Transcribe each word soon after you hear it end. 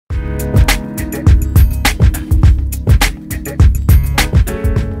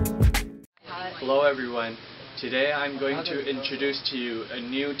everyone. Today I'm going to introduce to you a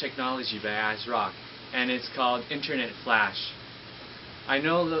new technology by ASRock, and it's called Internet Flash. I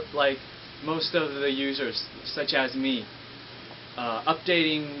know that, like most of the users, such as me,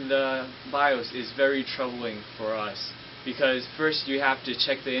 updating the BIOS is very troubling for us, because first you have to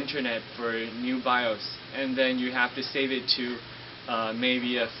check the internet for a new BIOS, and then you have to save it to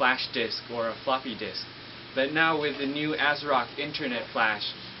maybe a flash disk or a floppy disk. But now with the new ASRock Internet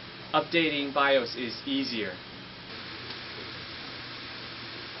Flash, updating BIOS is easier.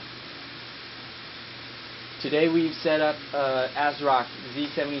 Today we've set up ASRock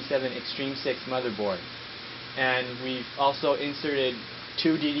Z77 Extreme 6 motherboard, and we've also inserted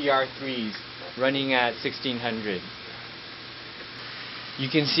two DDR3s running at 1600. You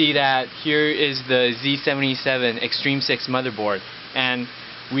can see that here is the Z77 Extreme 6 motherboard, and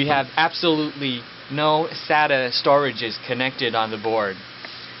we have absolutely no SATA storages connected on the board.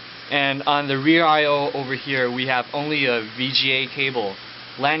 And on the rear I/O over here we have only a VGA cable,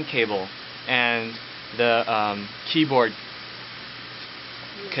 LAN cable, and the keyboard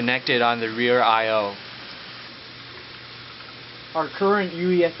connected on the rear I/O. Our current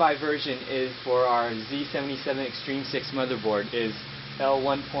UEFI version is for our Z77 Extreme 6 motherboard is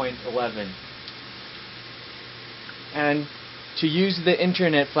L1.11. And to use the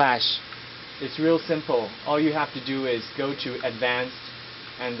Internet Flash, it's real simple. All you have to do is go to Advanced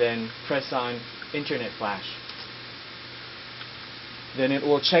and then press on Internet Flash. Then it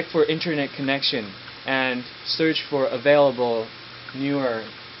will check for internet connection and search for available newer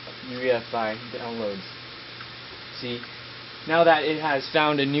UEFI downloads. See, now that it has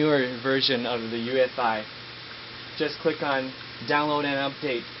found a newer version of the UEFI, just click on Download and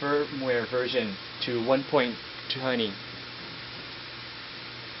Update Firmware Version to 1.20,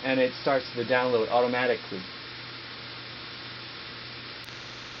 and it starts the download automatically.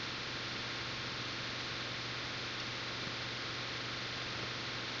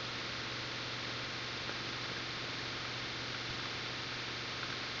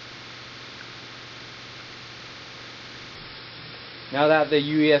 Now that the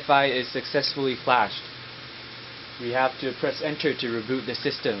UEFI is successfully flashed, we have to press enter to reboot the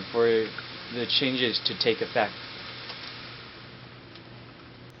system for the changes to take effect.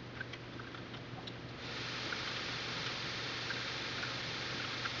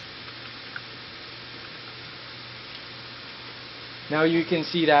 Now you can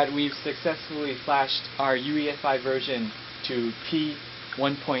see that we've successfully flashed our UEFI version to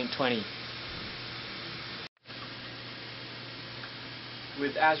P1.20.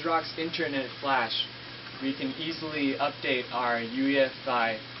 With ASRock's Internet Flash, we can easily update our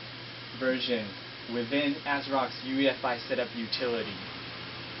UEFI version within ASRock's UEFI setup utility.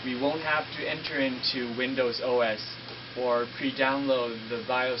 We won't have to enter into Windows OS or pre-download the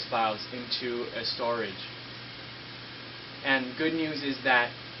BIOS files into a storage. And good news is that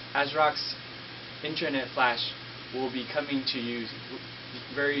ASRock's Internet Flash will be coming to you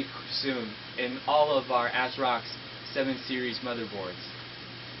very soon in all of our ASRock's 7 series motherboards.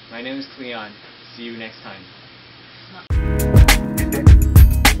 My name is Cleon. See you next time.